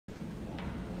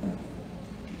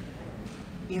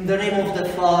In the name of the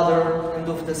Father, and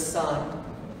of the Son,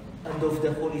 and of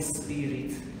the Holy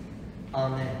Spirit.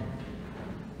 Amen.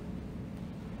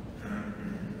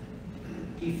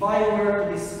 If I were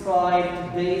to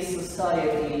describe today's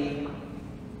society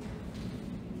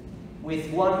with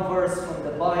one verse from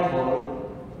the Bible,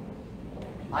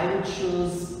 I would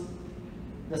choose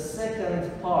the second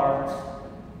part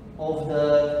of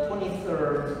the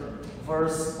 23rd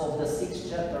verse of the 6th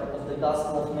chapter of the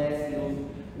Gospel of Matthew,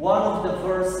 one of the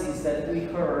verses that we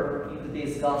heard in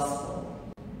today's Gospel.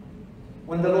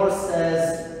 When the Lord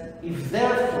says, "If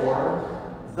therefore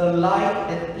the light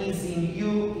that is in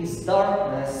you is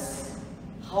darkness,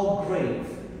 how great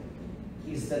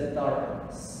is that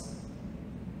darkness?"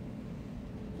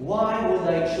 Why would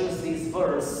I choose this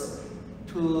verse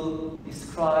to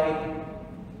describe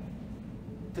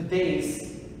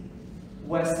today's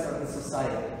Western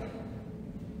society?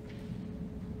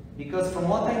 Because from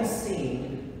what I'm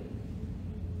seeing,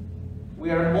 we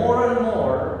are more and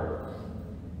more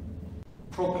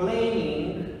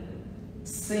proclaiming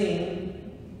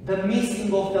sin, the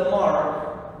missing of the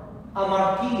mark,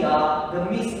 amartia, the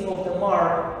missing of the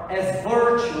mark, as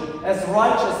virtue, as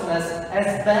righteousness,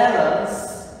 as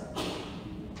balance,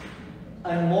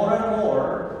 and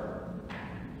more,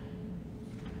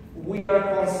 we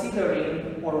are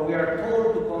considering, or we are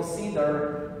told to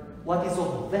consider, what is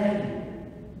of value,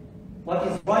 what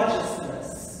is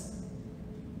righteousness,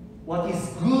 what is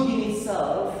good in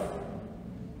itself,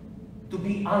 to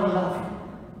be unloving,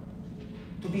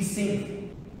 to be sinful.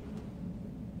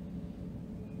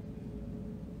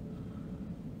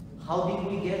 How did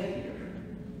we get here?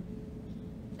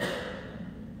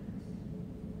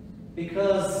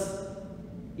 Because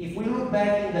if we look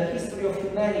back in the history of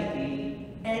humanity,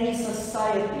 any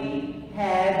society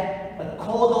had a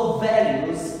code of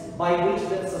values by which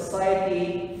that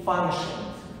society functioned.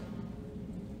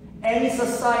 Any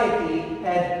society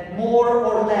had more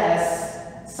or less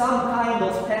some kind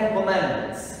of 10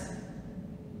 commandments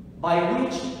by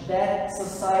which that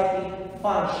society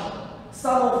functioned.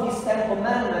 Some of these 10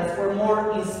 commandments were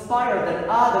more inspired than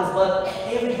others, but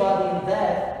everybody in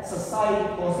that society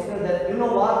considered that, you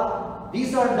know what,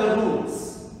 these are the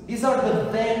rules. These are the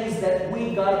values that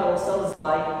we guide ourselves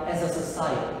by as a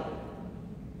society.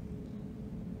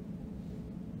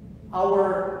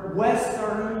 Our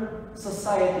Western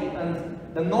society and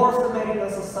the North American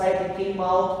society came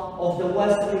out of the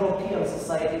Western European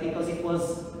society because it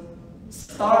was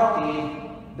started.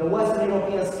 The Western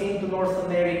Europeans came to North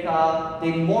America,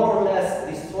 they more or less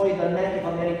destroyed the Native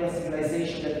American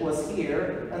civilization that was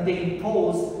here, and they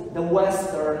imposed the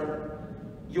Western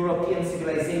European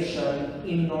civilization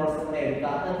in North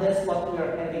America, and that's what we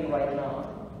are having right now.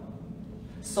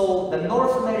 So the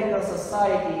North American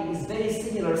society is very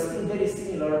similar, still very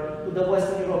similar to the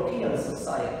Western European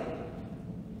society.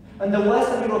 And the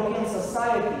Western European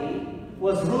society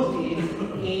was rooted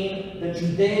in the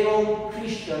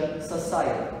Judeo-Christian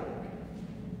society.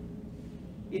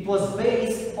 It was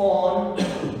based on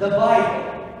the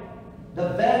Bible. The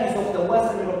values of the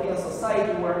Western European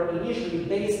society were initially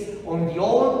based on the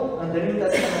Old and the New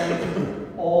Testament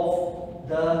of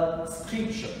the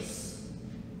Scriptures.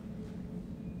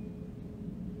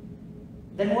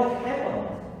 Then what happened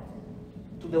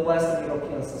to the Western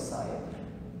European society?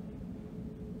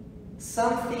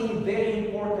 Something very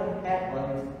important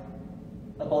happened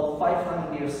about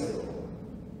 500 years ago.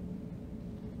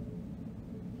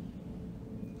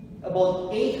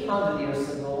 About 800 years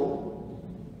ago,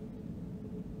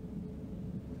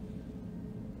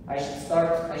 I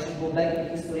should go back in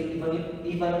history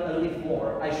even a little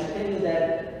more. I should tell you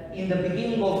that in the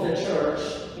beginning of the church,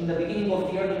 in the beginning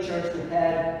of the early church, we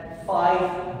had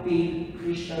 5 big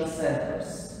Christian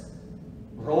centers.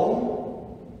 Rome,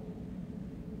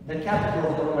 the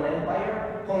capital of the Roman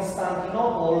Empire;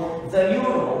 Constantinople, the new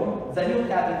Rome, the new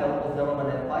capital of the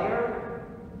Roman Empire;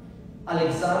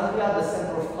 Alexandria, the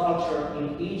center of culture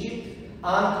in Egypt;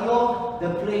 Antioch, the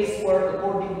place where,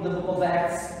 according to the book of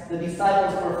Acts, the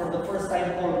disciples were for the first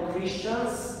time called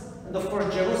Christians; and of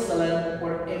course Jerusalem,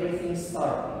 where everything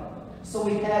started. So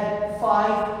we had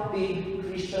 5 big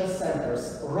Christian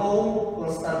centers: Rome,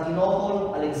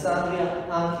 Constantinople, Alexandria,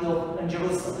 Antioch, and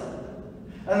Jerusalem.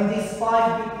 And these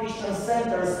 5 big Christian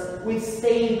centers would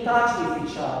stay in touch with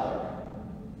each other.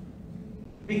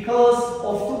 Because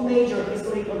of 2 major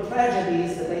historical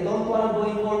tragedies that I don't want to go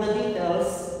into all the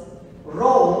details,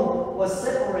 Rome was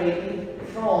separated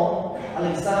from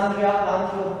Alexandria,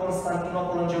 Antioch,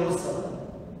 Constantinople, and Jerusalem.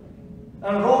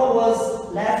 And Rome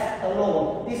was left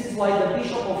alone. This is why the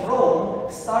Bishop of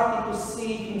Rome started to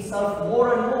see himself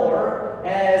more and more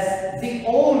as the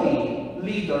only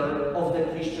leader of the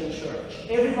Christian church.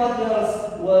 Everybody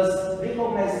else was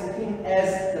recognizing him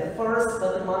as the first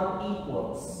but among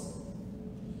equals.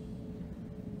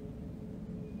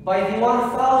 By the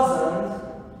 1000,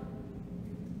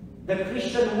 the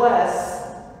Christian West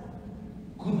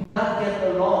could not get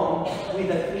along with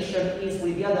the Christian East,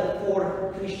 with the other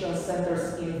 4 Christian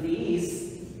centers in the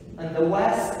East, and the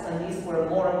West and East were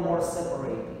more and more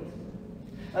separated.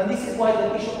 And this is why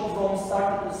the Bishop of Rome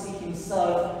started to see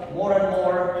himself more and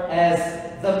more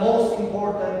as the most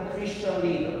important Christian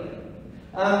leader.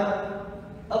 About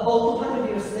 200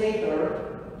 years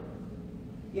later,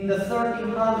 in the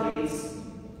 1300s,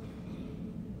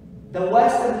 the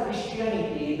Western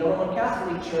Christianity, the Roman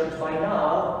Catholic Church by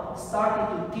now,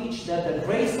 started to teach that the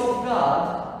grace of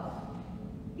God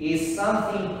is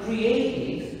something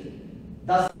created,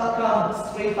 does not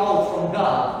come straight out from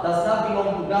God, does not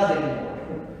belong to God anymore,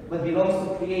 but belongs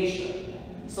to creation.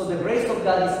 So the grace of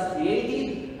God is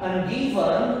created and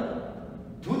given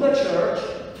to the church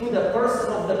through the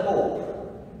person of the Pope.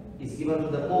 It's given to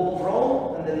the Pope of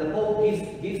Rome, and then the Pope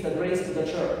gives the grace to the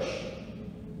church.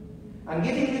 I'm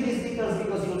giving you these details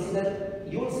because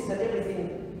you'll see that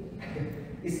everything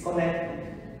is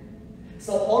connected.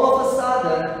 So all of a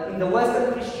sudden, in the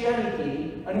Western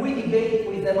Christianity, and we debated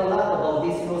with them a lot about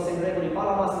this, St. Gregory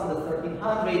Palamas in the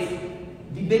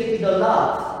 1300s debated a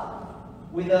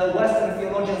lot with the Western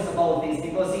theologians about this,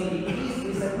 because in the East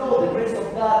we said, no, the grace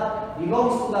of God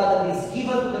belongs to God and is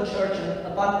given to the church and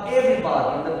upon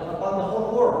everybody, upon the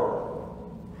whole world.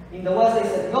 In the West they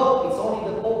said, no, it's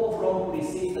only the Pope of Rome who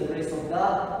receives the grace of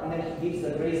God, and then he gives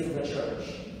the grace to the church.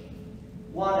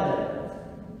 One element.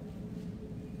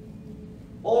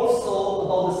 Also,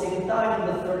 about the same time,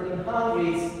 in the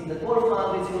 1300s, in the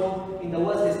 1200s, in the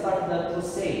West they started the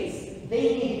Crusades. They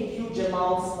needed huge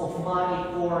amounts of money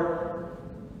for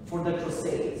the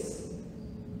Crusades.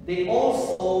 They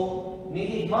also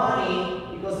needed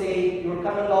money because they were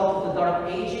coming out of the Dark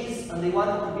Ages and they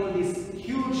wanted to build these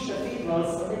huge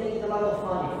cathedrals, and they needed a lot of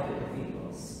money for the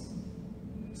cathedrals.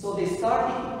 So they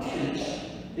started to teach,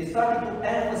 they started to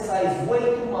emphasize way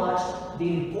too much the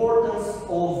importance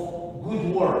of good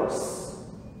works,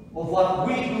 of what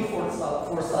we do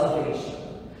for salvation,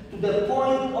 to the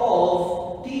point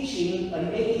of teaching and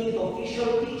making it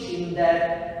official teaching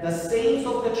that the saints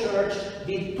of the church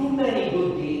did too many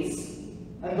good deeds,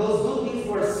 and those good deeds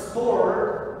were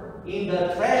stored in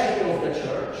the treasury of the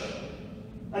church,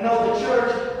 and now the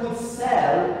church could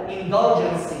sell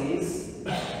indulgences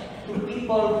to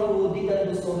people who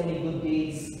didn't do so many good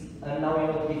deeds, and now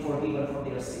to be forgiven for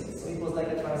their sins. So it was like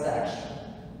a transaction.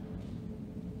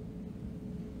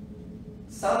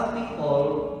 Some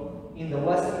people in the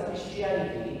Western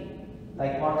Christianity,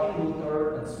 like Martin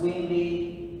Luther and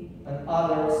Zwingli and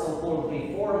other so-called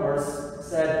reformers,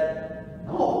 said,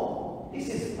 no, this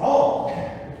is wrong.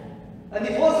 And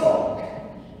it was wrong.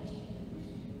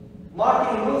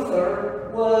 Martin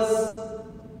Luther was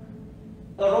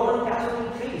a Roman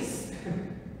Catholic priest.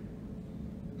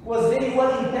 Was very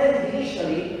well intended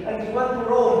initially, and he went to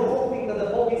Rome hoping that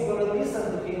the Pope is going to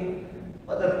listen to him,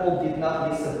 but the Pope did not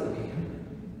listen to him.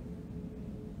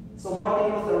 So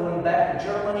Martin Luther went back to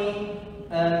Germany,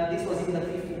 and this was in the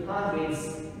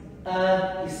 1500s,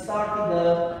 and he started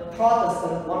the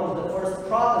Protestant, one of the first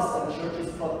Protestant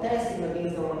churches, protesting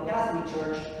against the Roman Catholic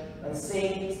Church, and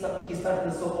saying he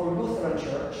started the so-called Lutheran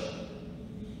Church.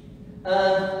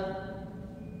 And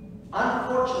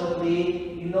unfortunately,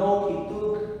 he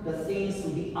took the things to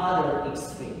the other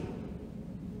extreme.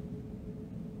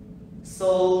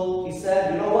 So he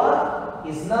said, you know what?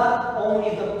 It's not only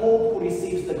the Pope who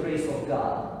receives the grace of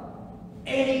God.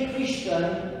 Any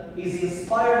Christian is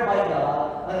inspired by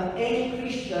God, and any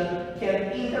Christian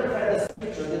can interpret the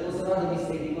scripture. That was another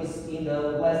mistake, because in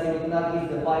the West they would not give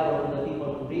the Bible to the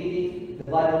people to read it.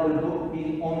 The Bible will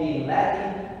be only in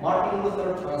Latin. Martin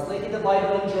Luther translated the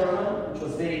Bible in German, which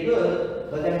was very good,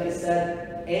 but then he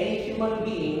said, any human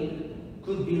being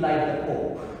could be like the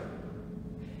Pope.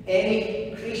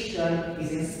 Any Christian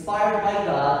is inspired by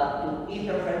God to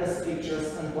interpret the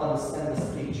scriptures and to understand the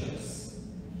scriptures.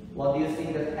 What do you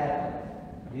think that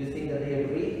happened? Do you think that they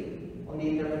agreed on the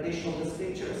interpretation of the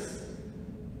scriptures?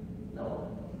 No.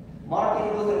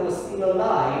 Martin Luther was still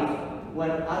alive when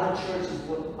other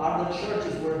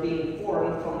churches were being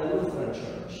formed from the Lutheran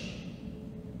Church,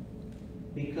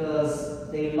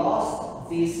 because they lost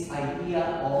this idea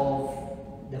of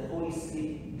the Holy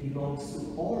Spirit belongs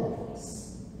to all of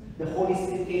us. The Holy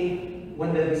Spirit came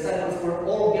when the disciples were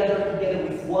all gathered together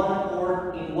with one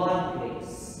accord in one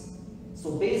place.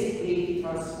 So basically, he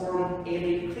transformed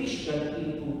every Christian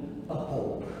into a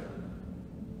pope.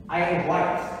 I am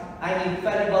white. I'm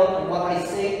infallible, and what I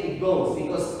say, it goes,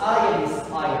 because I am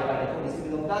inspired by the Holy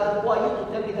Spirit of God. Who are you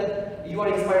to tell me that you are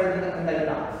inspired and I'm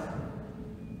not?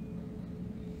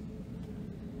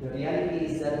 The reality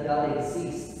is that God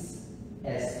exists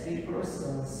as three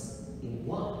persons in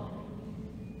one.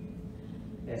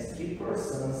 As three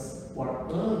persons who are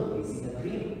always in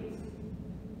agreement.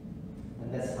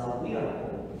 And that's how we are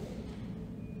called.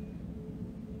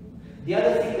 The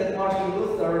other thing that Martin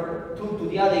Luther took to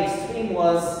the other extreme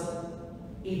was,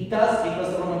 it does,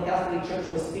 because the Roman Catholic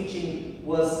Church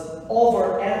was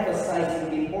overemphasizing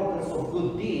the importance of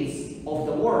good deeds, of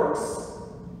the works.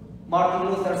 Martin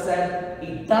Luther said,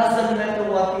 it doesn't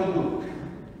matter what you do.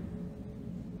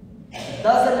 It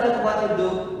doesn't matter what you do,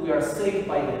 we are saved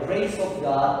by the grace of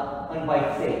God and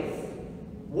by faith.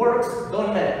 Works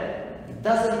don't matter. It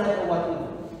doesn't matter what you do.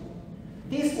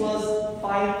 This was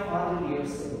 500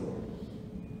 years ago.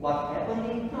 What happened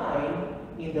in time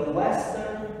in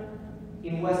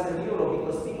Western Europe,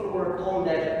 because people were told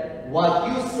that what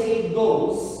you say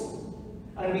goes,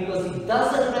 and because it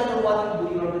doesn't matter what you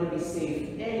do, you are going to be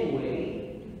saved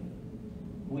anyway,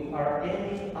 we are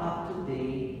ending up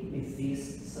today with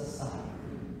this society,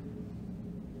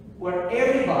 where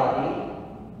everybody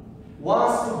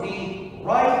wants to be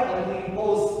right and to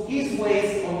impose his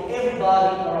ways on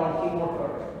everybody around him or her.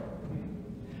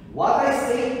 What I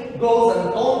say goes,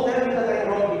 and don't tell me that I'm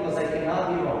wrong, because I cannot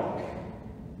be wrong.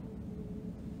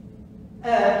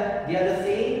 And the other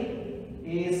thing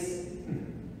is,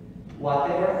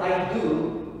 whatever I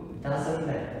do doesn't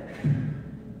matter.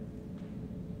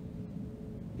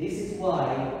 This is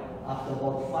why, after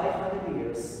about 500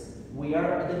 years, we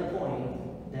are at the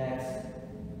point that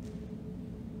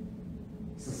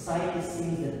society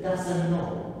seems that doesn't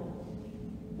know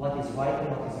what is right and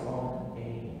what is wrong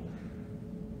anymore.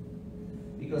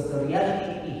 Because the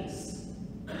reality is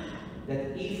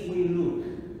that if we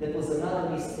look, that was another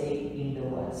mistake in the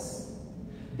West.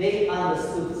 They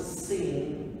understood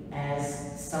sin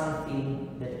as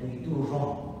something that we do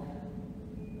wrong.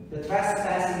 The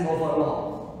trespassing of a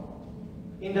law.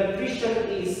 In the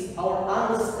Christian East, our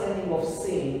understanding of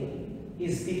sin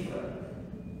is different.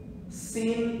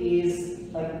 Sin is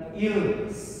an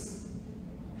illness.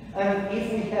 And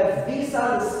if we have this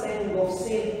understanding of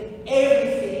sin,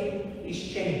 everything is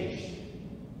changed.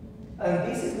 And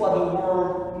this is what the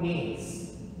world needs.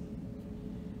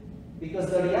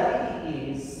 Because the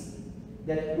reality is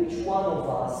that which one of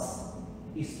us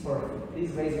is perfect? Please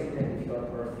raise your hand if you are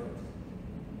perfect.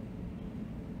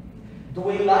 Do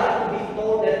we like to be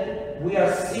told that we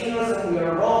are sinners and we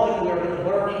are wrong and we are going to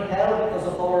burn in hell because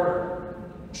of our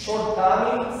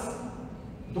shortcomings?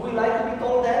 Do we like to be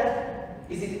told that?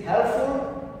 Is it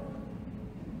helpful?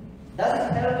 Does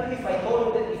it help you if I told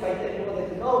you that, if I tell you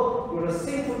that, no, you're a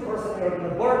sinful person, you're going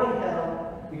to burn in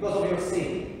hell because of your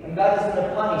sin, and God is going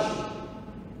to punish you?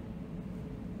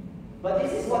 But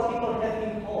this is what people have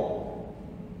been told.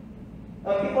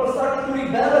 And people started to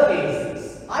rebel against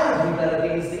this. I would rebel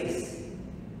against this.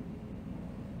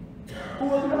 Who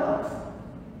would not?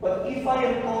 But if I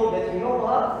am told that, you know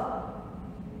what?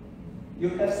 You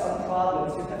have some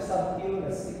problems, you have some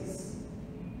illnesses,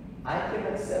 I can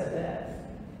accept that.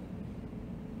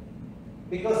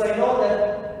 Because I know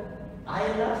that I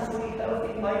am not fully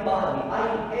healthy in my body.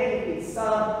 I inherited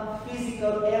some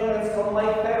physical ailments from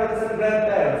my parents and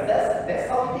grandparents. That's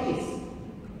how it is.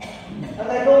 And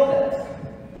I know that.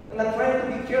 And I'm trying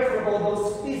to be careful about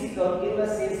those physical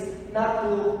illnesses, not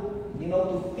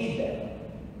to feed them.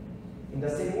 In the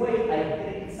same way, I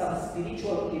inherited some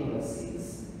spiritual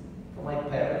illnesses from my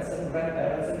parents and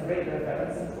grandparents and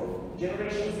great-grandparents and for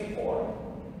generations before.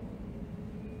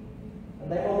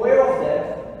 And I'm aware of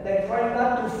that. And I try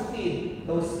not to feed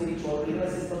those spiritual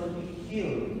illnesses, but to be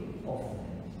healed of them.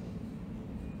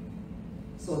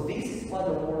 So this is what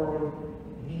the world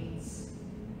needs.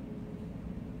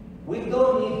 We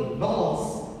don't need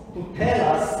laws to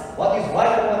tell us what is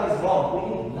right and what is wrong.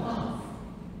 We need love.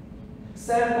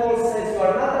 St. Paul says you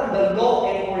are not under law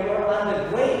anymore, you are under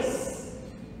grace.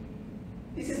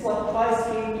 This is what Christ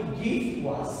came to give to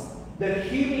us, the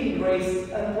healing grace,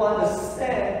 and to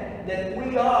understand that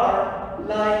we are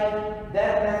like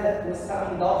that man that was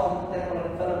coming down from the temple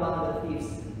and fell among the thieves.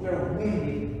 We are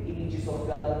wounded images of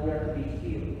God, we are to be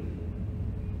healed.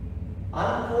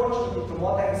 Unfortunately, from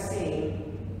what I'm seeing,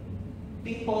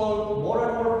 more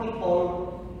and more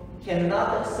people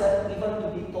cannot accept even to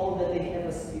be told that they have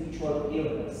a spiritual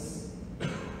illness.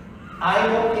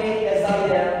 I'm okay as I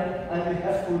am, and you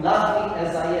have to love me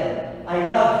as I am. I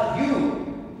love you,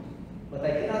 but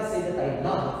I cannot say that I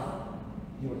love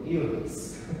your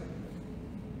illness.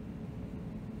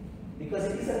 Because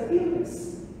it is an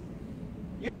illness.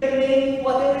 You can name it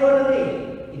whatever you want to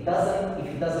name. It doesn't,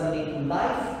 if it doesn't lead to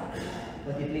life,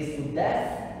 but it leads to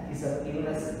death, it's an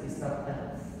illness, it's not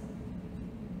health.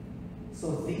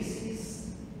 So this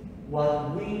is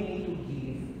what we need to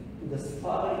give to the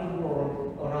struggling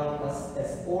world around us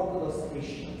as Orthodox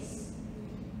Christians.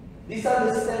 This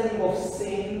understanding of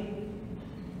sin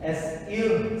as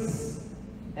illness,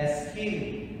 as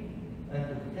healing, and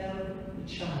to help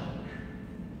each other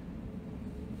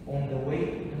on the way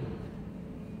to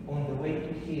God, on the way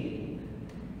to healing,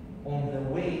 on the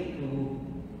way to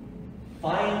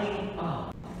finding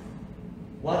out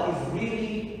what is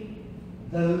really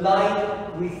the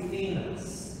light within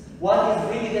us, what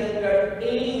is really that we are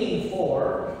aiming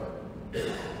for,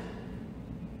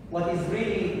 what is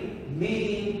really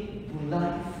leading to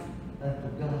life and to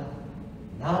God,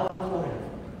 now and forever,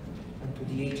 and to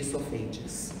the ages of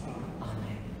ages.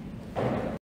 Amen.